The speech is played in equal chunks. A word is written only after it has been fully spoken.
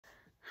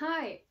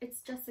Hi,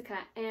 it's Jessica,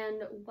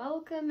 and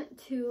welcome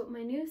to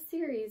my new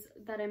series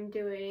that I'm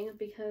doing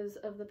because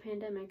of the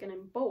pandemic and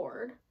I'm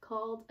bored,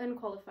 called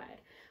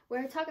Unqualified,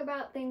 where I talk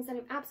about things that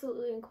I'm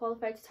absolutely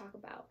unqualified to talk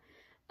about.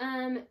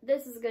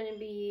 This is going to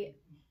be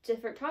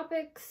different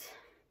topics,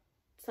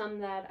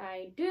 some that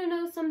I do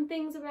know some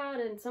things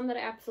about and some that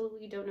I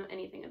absolutely don't know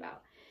anything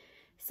about.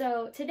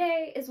 So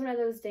today is one of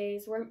those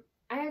days where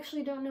I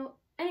actually don't know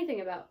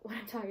anything about what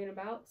I'm talking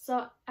about,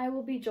 so I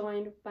will be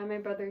joined by my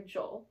brother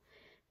Joel.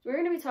 We're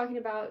going to be talking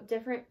about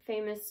different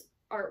famous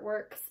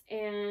artworks,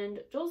 and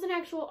Joel's an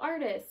actual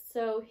artist,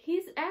 so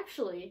he's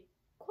actually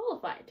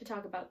qualified to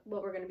talk about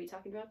what we're going to be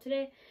talking about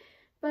today,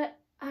 but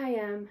I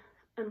am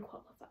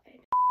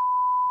unqualified.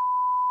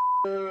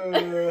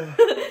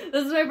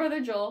 This is my brother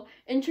Joel.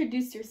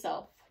 Introduce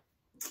yourself.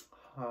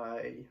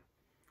 Hi,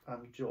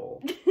 I'm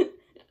Joel.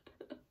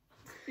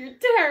 You're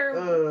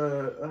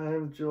terrible.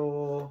 I'm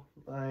Joel.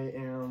 I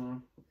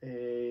am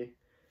a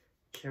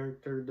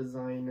character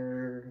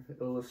designer,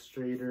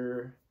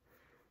 illustrator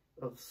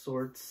of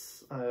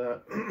sorts.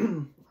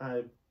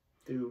 I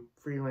do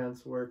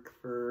freelance work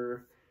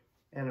for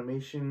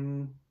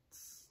animation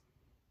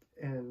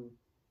and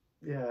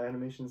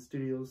animation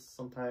studios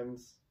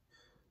sometimes.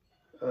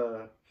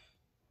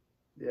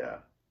 Yeah.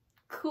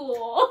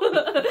 Cool.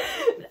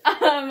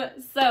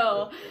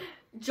 So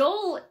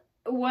Joel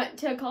went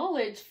to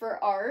college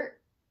for art.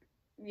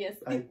 Yes.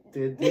 I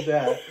did do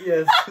that.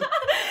 Yes.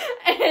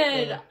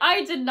 And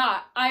I did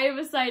not. I am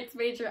a science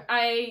major.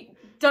 I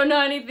don't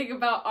know anything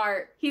about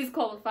art. He's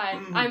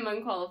qualified. I'm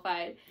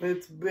unqualified.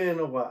 It's been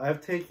a while.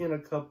 I've taken a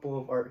couple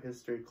of art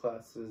history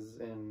classes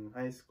in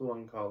high school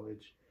and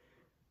college,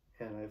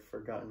 and I've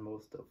forgotten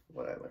most of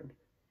what I learned.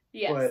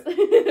 Yes.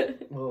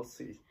 But we'll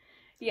see.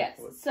 Yes.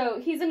 So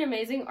he's an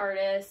amazing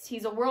artist.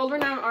 He's a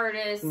world-renowned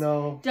artist.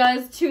 No.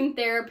 Does tune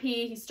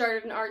therapy. He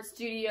started an art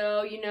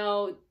studio, you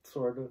know.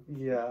 Sort of,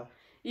 yeah.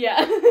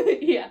 Yeah.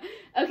 Yeah.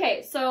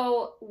 Okay,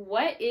 so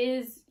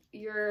who's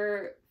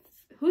your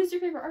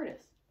favorite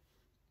artist?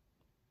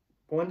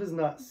 One does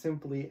not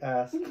simply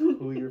ask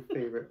who your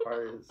favorite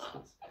artist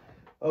is.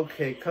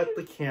 Okay, cut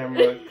the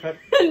camera. Cut.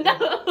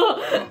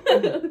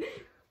 No.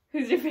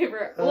 Who's your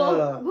favorite?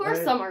 Well, who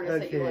are some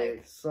artists that you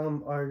like?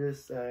 Some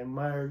artists that I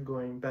admire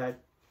going back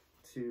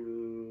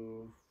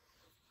to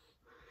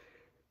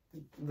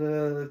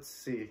let's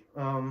see.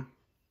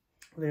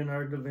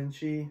 Leonardo da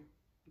Vinci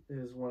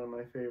is one of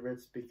my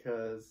favorites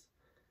because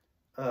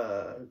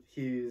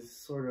he's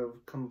sort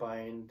of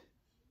combined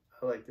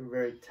like a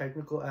very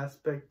technical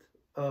aspect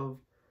of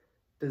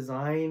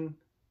design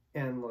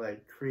and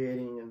like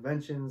creating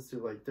inventions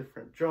through like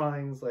different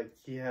drawings. Like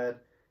he had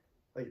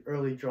like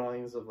early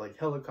drawings of like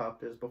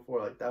helicopters before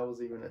like that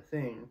was even a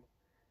thing,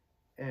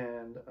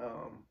 and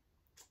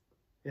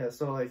yeah,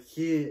 so like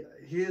he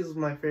is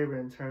my favorite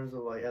in terms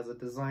of like as a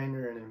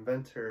designer and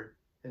inventor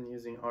and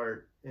using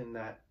art in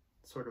that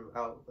sort of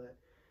outlet.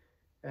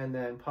 And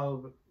then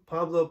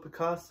Pablo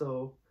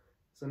Picasso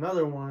is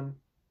another one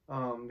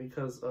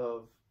because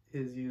of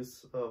his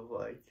use of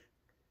like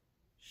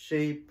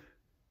shape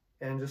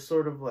and just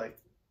sort of like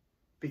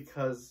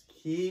because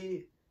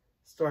he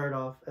started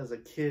off as a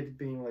kid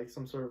being like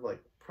some sort of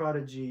like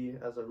prodigy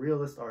as a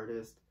realist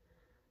artist,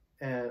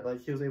 and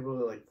like he was able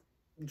to like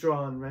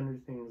draw and render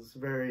things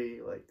very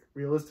like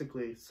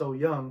realistically so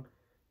young,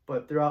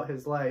 but throughout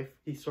his life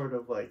he sort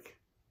of like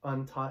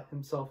untaught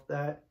himself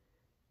that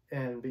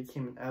and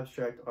became an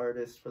abstract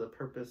artist for the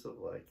purpose of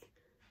like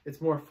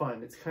it's more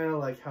fun. It's kind of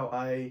like how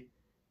I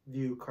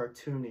view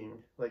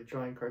cartooning, like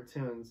drawing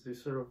cartoons. You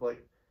sort of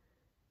like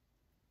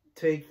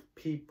take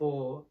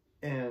people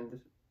and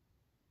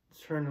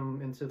turn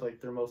them into like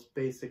their most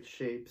basic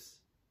shapes,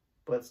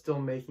 but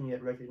still making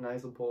it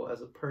recognizable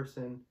as a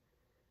person,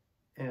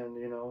 and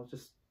you know,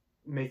 just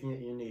making it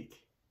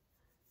unique.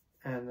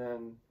 And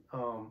then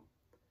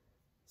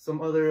some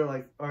other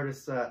like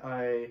artists that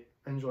I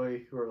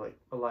enjoy who are like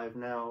alive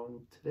now and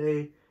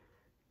today,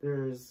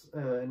 there's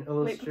an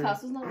illustrator. Wait,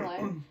 Picasso's not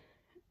alive?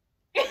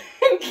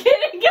 I'm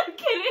kidding, I'm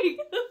kidding.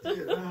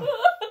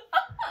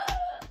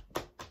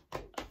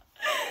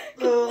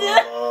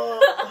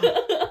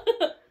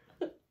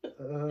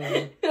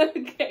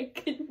 Okay,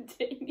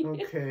 continue.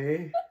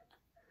 Okay.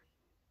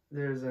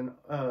 There's an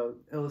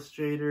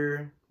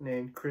illustrator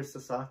named Chris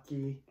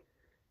Sasaki.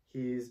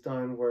 He's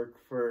done work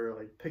for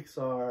like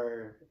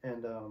Pixar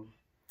and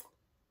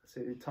let's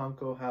say the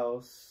Tonko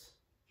House,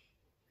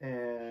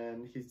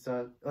 and he's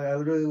done like I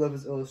really love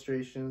his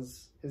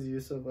illustrations, his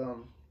use of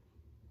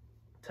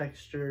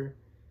texture,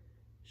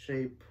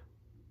 shape.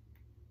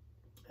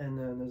 And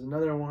then there's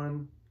another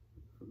one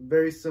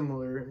very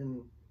similar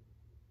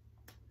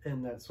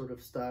in that sort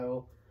of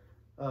style,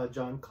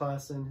 John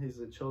Claassen. He's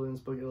a children's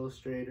book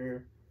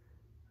illustrator.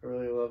 I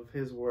really love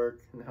his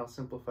work and how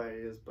simplified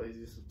it is, but his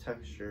use of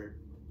texture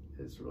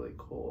is really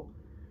cool.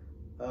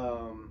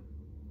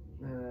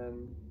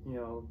 And you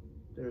know,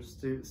 there's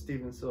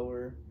Steven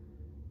Silver,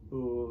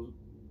 who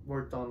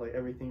worked on like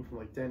everything from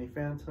like Danny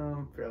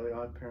Phantom, Fairly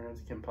Odd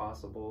Parents, Kim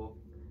Possible.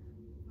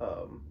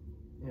 You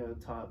know,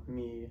 taught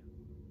me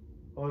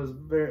a was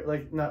very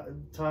like not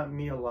taught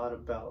me a lot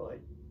about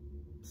like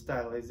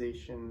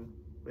stylization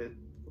with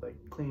like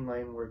clean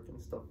line work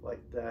and stuff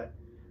like that.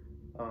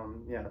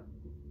 Yeah,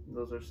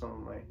 those are some of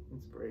my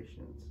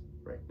inspirations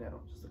right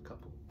now. Just a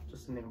couple,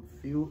 just to name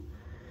a few.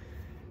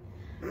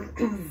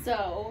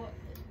 So,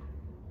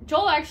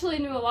 Joel actually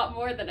knew a lot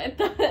more than I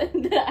thought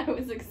that I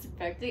was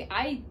expecting.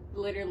 I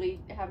literally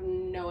have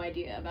no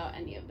idea about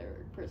any of their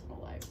personal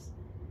lives.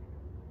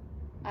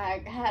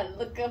 I had to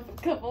look up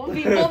a couple of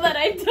people that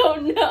I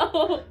don't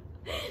know.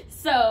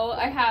 So,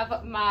 I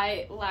have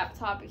my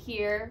laptop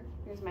here.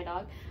 Here's my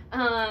dog.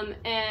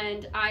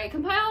 And I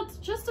compiled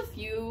just a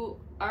few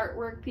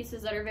artwork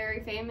pieces that are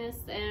very famous,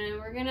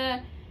 and we're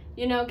gonna,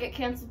 you know, get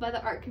canceled by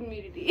the art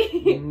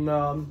community.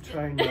 No, I'm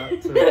trying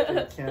not to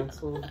get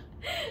canceled.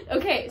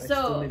 Okay, so... I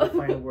still need to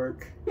find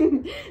work.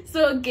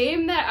 So a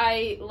game that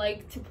I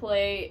like to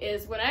play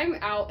is when I'm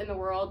out in the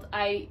world,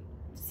 I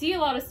see a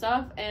lot of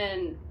stuff,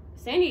 and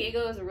San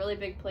Diego is a really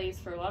big place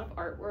for a lot of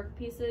artwork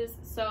pieces,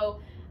 so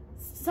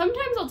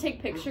sometimes I'll take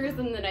pictures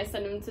and then I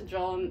send them to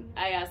Joel and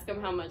I ask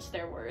him how much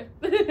they're worth.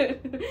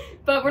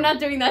 But we're not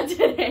doing that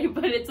today,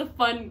 but it's a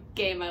fun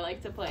game I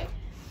like to play.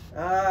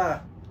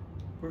 Ah,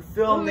 we're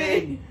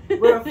filming.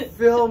 We're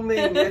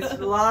filming. It's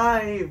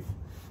live.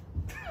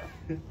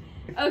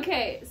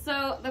 Okay,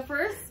 so the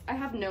first, I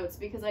have notes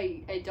because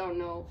I don't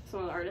know some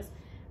of the artists.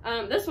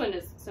 This one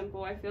is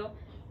simple, I feel.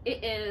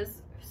 It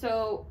is,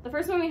 so the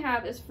first one we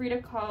have is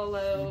Frida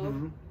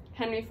Kahlo,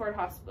 Henry Ford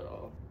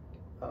Hospital.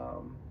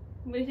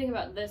 What do you think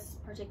about this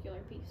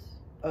particular piece?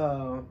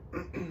 I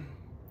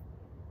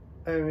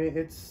mean,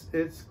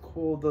 it's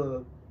cool.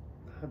 The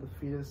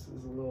fetus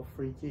is a little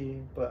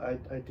freaky, but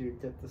I do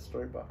get the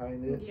story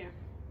behind it. Yeah.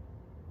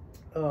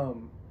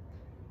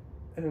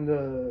 And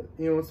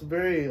you know, it's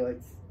very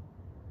like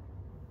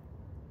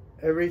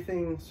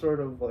everything sort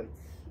of like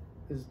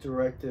is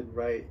directed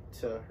right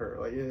to her.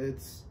 Like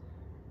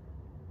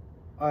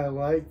I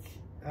like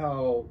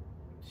how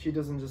she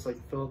doesn't just like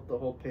fill up the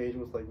whole page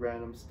with like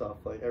random stuff.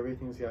 Like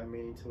everything's got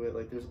meaning to it.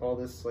 Like there's all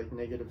this like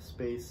negative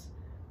space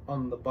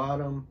on the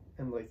bottom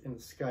and like in the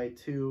sky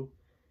too.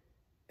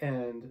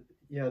 And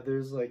yeah,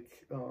 there's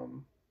like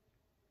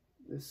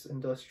these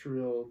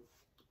industrial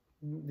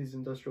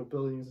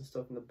buildings and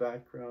stuff in the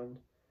background.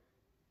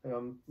 And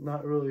I'm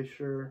not really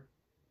sure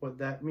what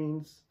that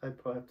means. I'd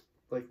probably have to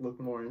like look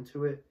more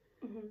into it.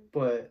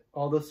 But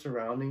all the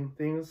surrounding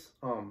things,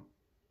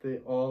 they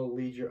all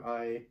lead your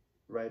eye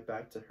right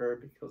back to her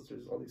because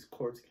there's all these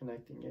cords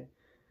connecting it.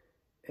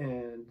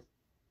 And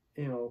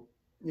you know,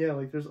 yeah,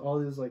 like there's all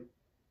this like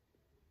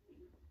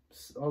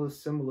all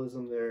this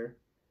symbolism there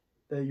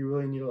that you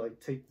really need to like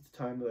take the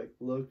time to like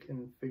look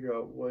and figure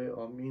out what it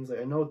all means. Like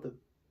I know what the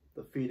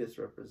fetus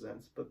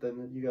represents, but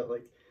then you got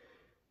like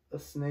a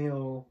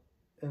snail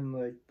and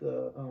like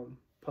the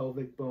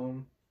pelvic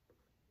bone,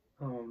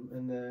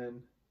 and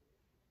then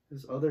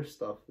there's other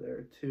stuff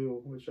there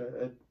too, which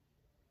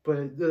but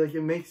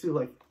it makes you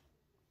like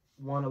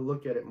want to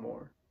look at it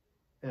more.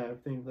 And I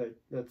think like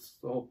that's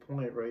the whole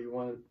point, right? You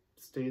want to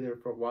stay there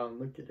for a while and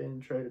look at it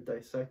and try to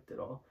dissect it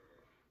all.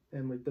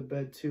 And like the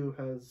bed too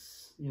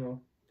has, you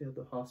know, they have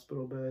the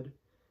hospital bed.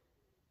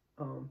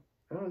 I know,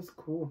 it's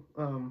cool.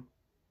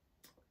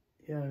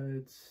 Yeah,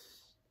 it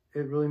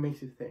really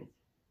makes you think.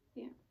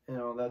 Yeah. You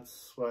know,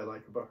 that's what I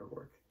like about her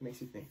work. It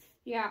makes you think.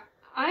 Yeah.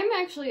 I'm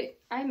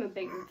a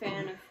big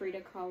fan of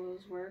Frida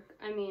Kahlo's work.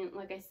 I mean,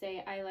 like I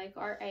say, I like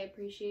art, I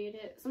appreciate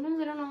it.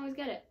 Sometimes I don't always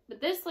get it. But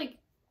this, like,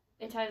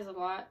 it ties a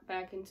lot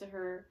back into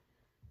her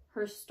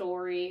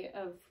story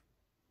of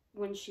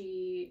when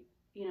she,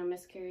 you know,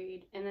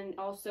 miscarried. And then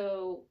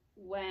also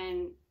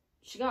when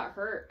she got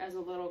hurt as a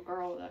little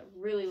girl that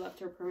really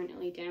left her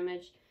permanently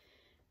damaged.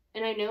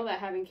 And I know that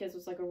having kids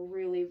was, like, a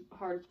really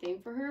hard thing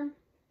for her.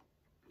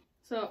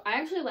 So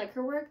I actually like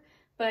her work.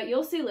 But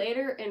you'll see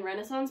later in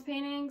Renaissance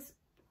paintings,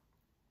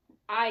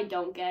 I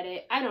don't get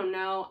it. I don't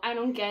know. I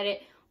don't get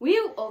it. We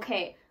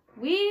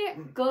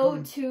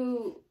go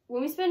to,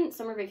 when we spend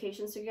summer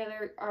vacations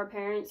together, our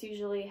parents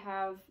usually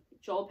have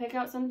Joel pick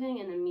out something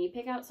and then me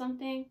pick out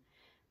something.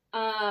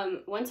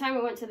 One time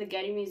we went to the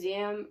Getty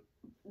Museum.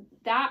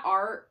 That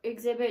art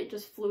exhibit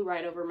just flew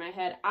right over my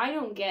head. I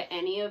don't get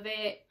any of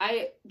it.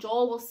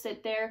 Joel will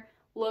sit there,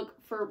 look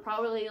for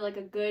probably like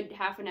a good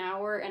half an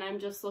hour, and I'm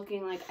just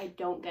looking like I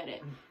don't get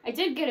it. I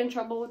did get in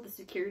trouble with the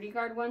security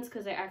guard once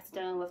because I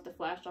accidentally left the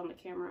flash on the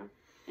camera,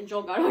 and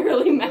Joel got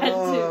really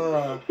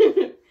mad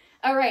too.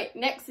 All right,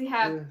 next we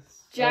have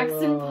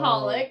Jackson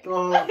Pollock.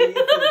 Oh, Ethan,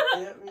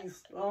 get me.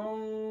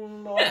 Oh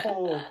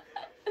no!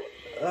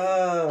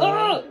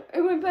 Oh,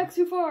 I went back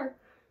too far.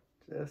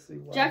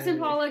 Jackson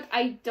Pollock,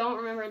 I don't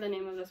remember the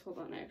name of this. Hold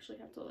on, I actually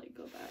have to like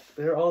go back.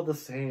 They're all the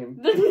same.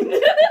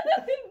 You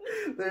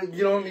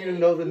don't even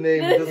know the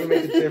name. It doesn't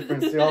make a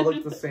difference. They all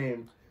look the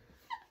same.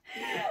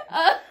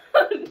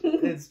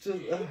 It's just...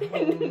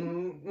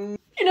 You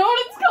know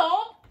what it's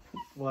called?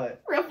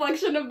 What?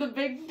 Reflection of the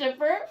Big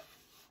Dipper.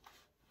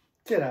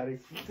 Get out of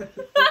here.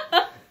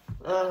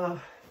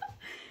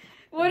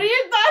 What are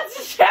your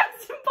thoughts,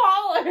 Jackson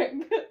Pollock?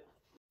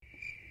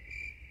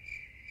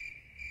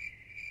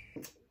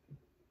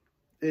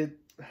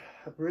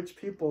 rich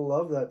people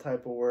love that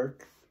type of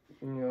work.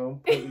 You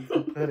know, you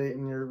can put it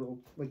in your little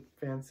like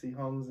fancy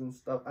homes and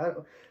stuff.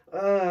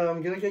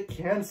 I'm gonna get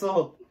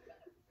canceled.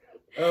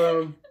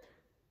 Yeah,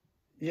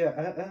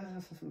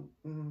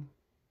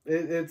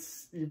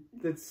 it's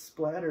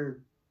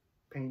splatter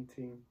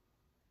painting.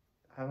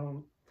 I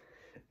don't,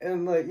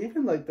 and like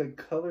even like the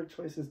color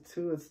choices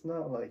too. It's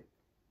not like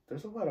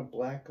there's a lot of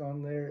black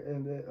on there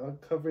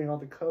and covering all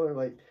the color.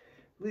 Like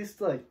at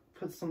least like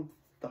put some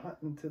thought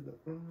into the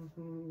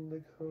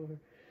color.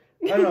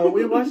 I don't know.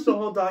 We watched the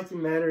whole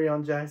documentary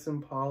on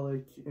Jackson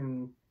Pollock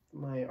in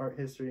my art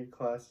history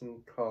class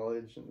in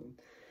college, and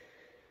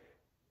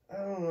I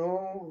don't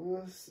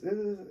know.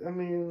 I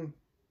mean,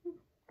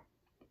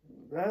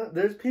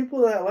 there's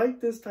people that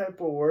like this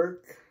type of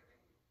work.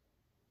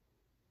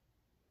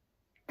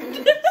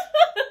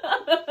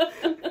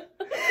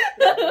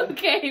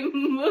 Okay,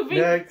 moving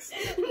Next.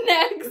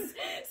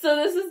 So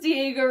this is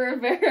Diego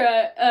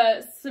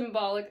Rivera,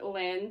 symbolic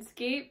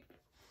landscape.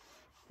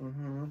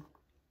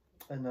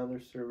 Another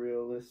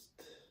surrealist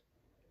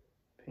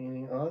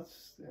painting. Oh,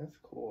 that's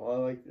cool. I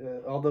like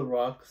all the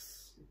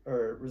rocks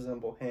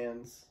resemble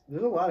hands.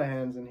 There's a lot of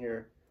hands in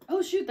here.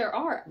 Oh shoot, there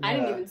are. Yeah, I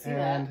didn't even see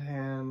that.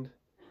 Hand,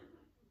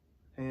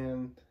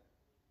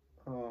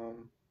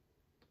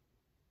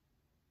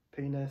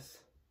 penis.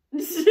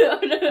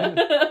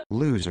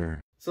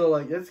 Loser. So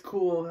like it's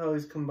cool how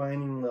he's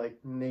combining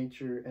like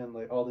nature and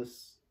like all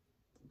this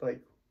like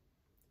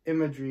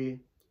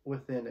imagery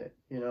within it,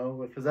 you know,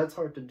 because that's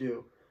hard to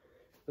do.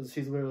 Because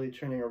he's literally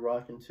turning a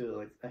rock into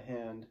like a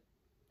hand.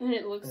 And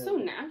it looks so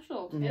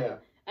natural too. Yeah.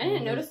 I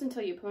didn't notice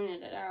until you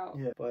pointed it out.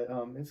 Yeah, but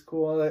it's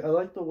cool. I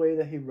like the way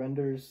that he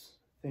renders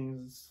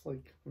things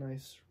like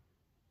nice,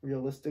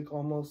 realistic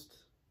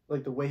almost.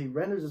 Like the way he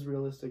renders is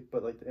realistic,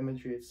 but like the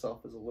imagery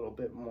itself is a little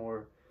bit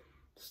more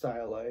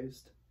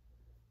stylized.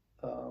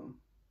 So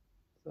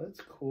that's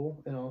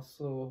cool. And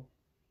also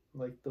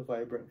like the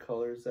vibrant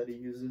colors that he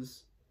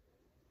uses.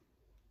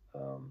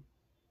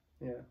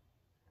 Yeah.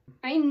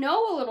 I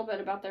know a little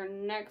bit about their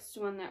next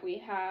one that we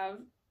have.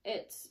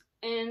 It's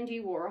Andy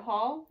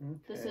Warhol. Okay.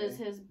 This is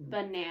his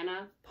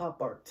banana.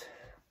 Pop art.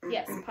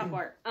 Yes, pop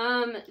art.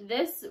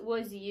 This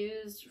was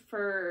used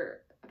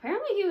for,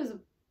 apparently he was a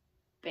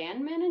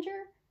band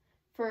manager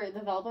for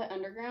the Velvet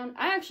Underground.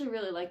 I actually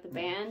really like the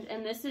band,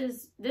 and this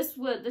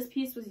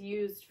piece was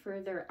used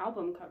for their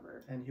album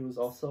cover. And he was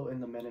also in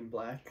the Men in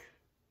Black.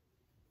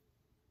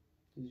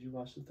 Did you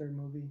watch the third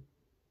movie?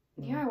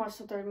 No? Yeah, I watched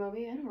the third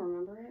movie. I don't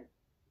remember it.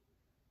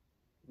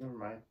 Never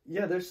mind.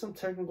 Yeah, there's some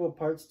technical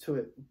parts to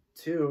it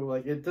too.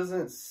 Like it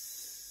doesn't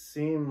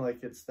seem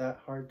like it's that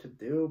hard to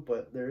do,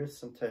 but there is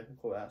some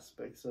technical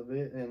aspects of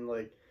it, and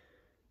like,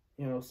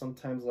 you know,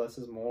 sometimes less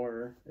is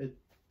more. It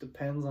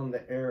depends on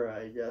the era,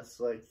 I guess.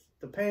 Like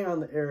depending on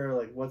the era,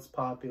 like what's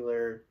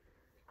popular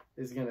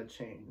is gonna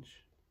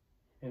change.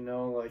 You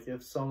know, like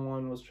if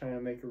someone was trying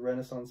to make a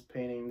Renaissance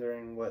painting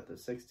during what, the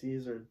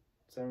 60s or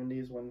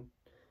 70s, when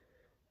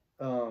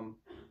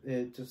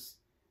it just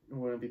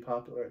wouldn't be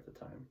popular at the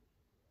time.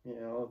 You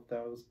know,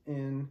 that was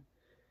in,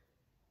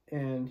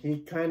 and he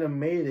kind of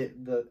made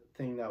it the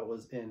thing that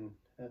was in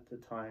at the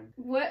time.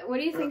 What do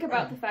you think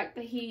about the fact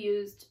that he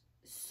used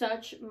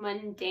such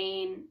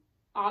mundane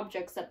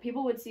objects that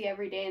people would see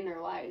every day in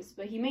their lives,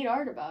 but he made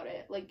art about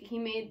it? Like he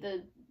made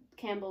the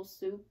Campbell's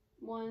soup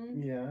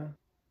one. Yeah,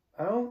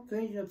 I don't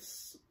think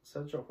it's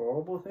such a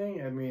horrible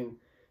thing. I mean,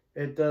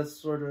 it does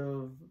sort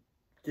of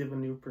give a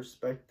new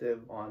perspective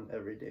on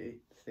everyday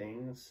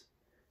things.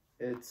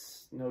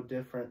 It's no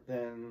different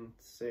than,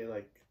 say,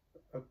 like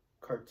a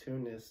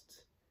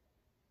cartoonist,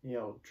 you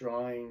know,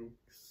 drawing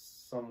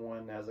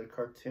someone as a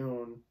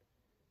cartoon.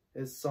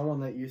 Is someone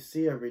that you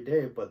see every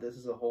day, but this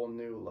is a whole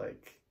new,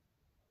 like,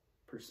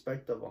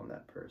 perspective on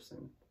that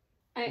person.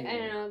 I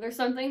don't know. There's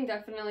something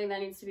definitely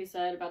that needs to be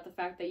said about the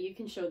fact that you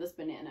can show this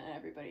banana and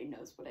everybody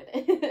knows what it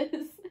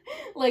is.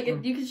 Like,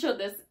 you can show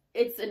this.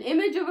 It's an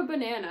image of a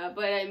banana,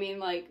 but I mean,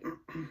 like,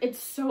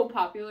 it's so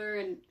popular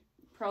and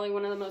probably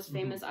one of the most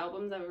famous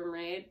albums ever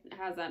made. It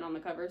has that on the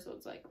cover, so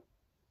it's like.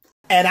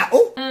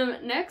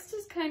 And next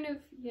is kind of,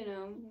 you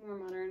know, more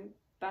modern.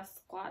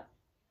 Basquiat.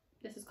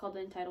 This is called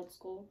the Entitled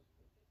School.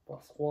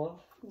 Basquiat?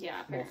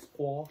 Yeah, apparently.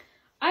 Basquiat?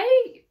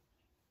 I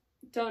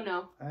don't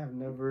know. I have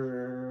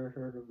never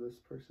heard of this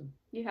person.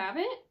 You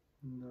haven't?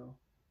 No.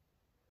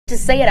 To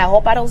say it, I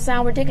hope I don't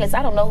sound ridiculous.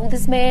 I don't know who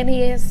this man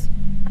is.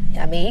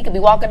 I mean, he could be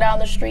walking down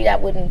the street. I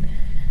wouldn't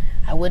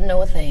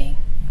know a thing.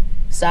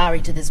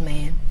 Sorry to this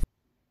man.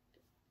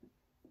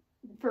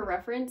 For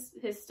reference,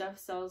 his stuff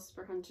sells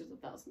for hundreds of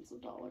thousands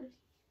of dollars.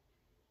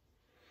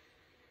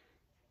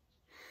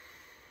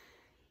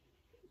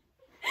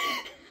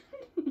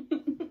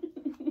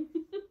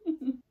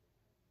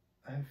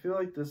 I feel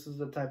like this is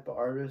the type of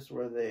artist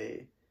where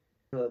their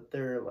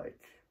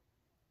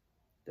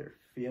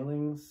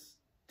feelings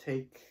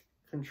take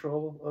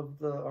control of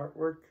the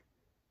artwork.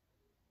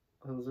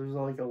 Because there's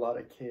like a lot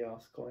of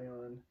chaos going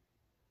on.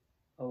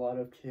 A lot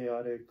of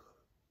chaotic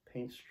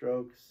paint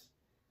strokes.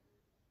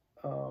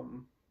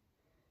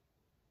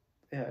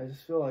 Yeah, I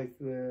just feel like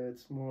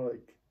it's more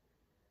like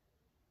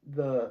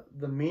the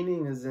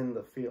meaning is in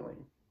the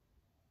feeling.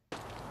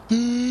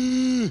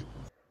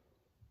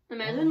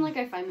 Imagine like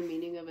I find the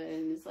meaning of it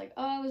and it's like,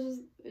 oh, it's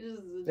just a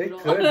doodle.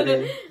 It could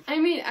be. I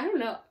mean, I don't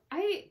know.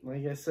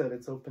 Like I said,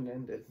 it's open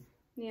ended.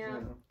 Yeah.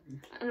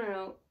 I don't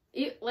know.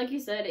 Like you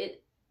said,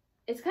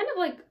 it's kind of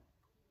like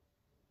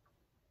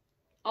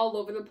all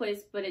over the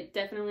place, but it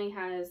definitely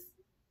has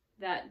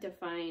that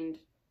defined.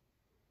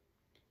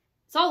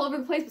 It's all over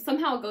the place, but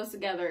somehow it goes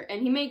together,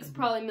 and he makes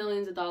probably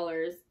millions of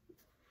dollars.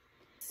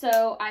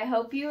 So I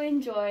hope you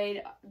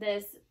enjoyed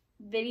this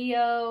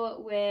video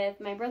with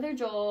my brother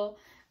Joel,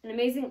 an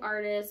amazing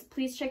artist.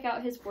 Please check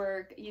out his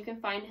work. You can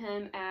find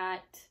him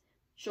at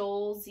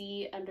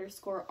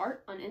JoelZ_art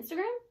on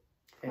Instagram.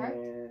 Correct?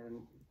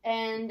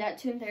 And at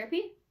Tune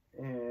Therapy.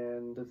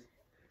 And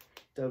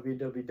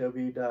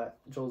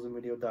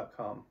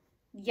www.joelzvideo.com.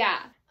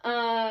 Yeah.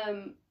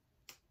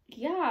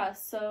 Yeah,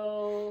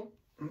 so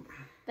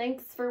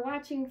thanks for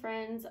watching,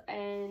 friends,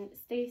 and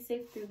stay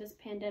safe through this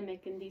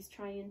pandemic and these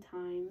trying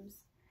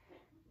times.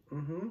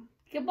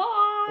 Goodbye.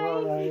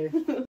 Bye.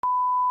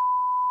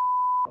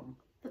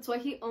 That's why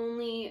he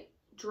only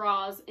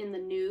draws in the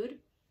nude.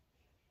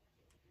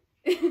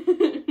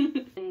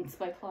 And it's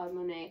by Claude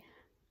Monet.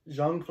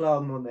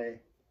 Jean-Claude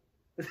Monet.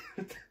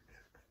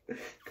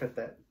 Cut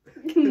that.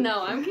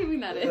 No, I'm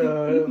keeping that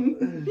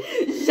in.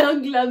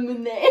 Jean-Claude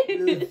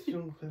Monet.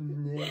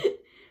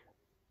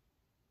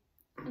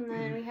 And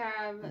then we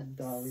have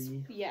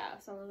Dali. Yeah,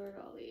 Salvador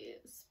Dali.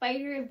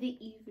 Spider of the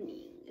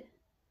Evening.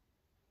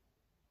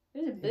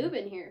 There's a boob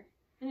in here.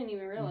 I didn't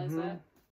even realize that.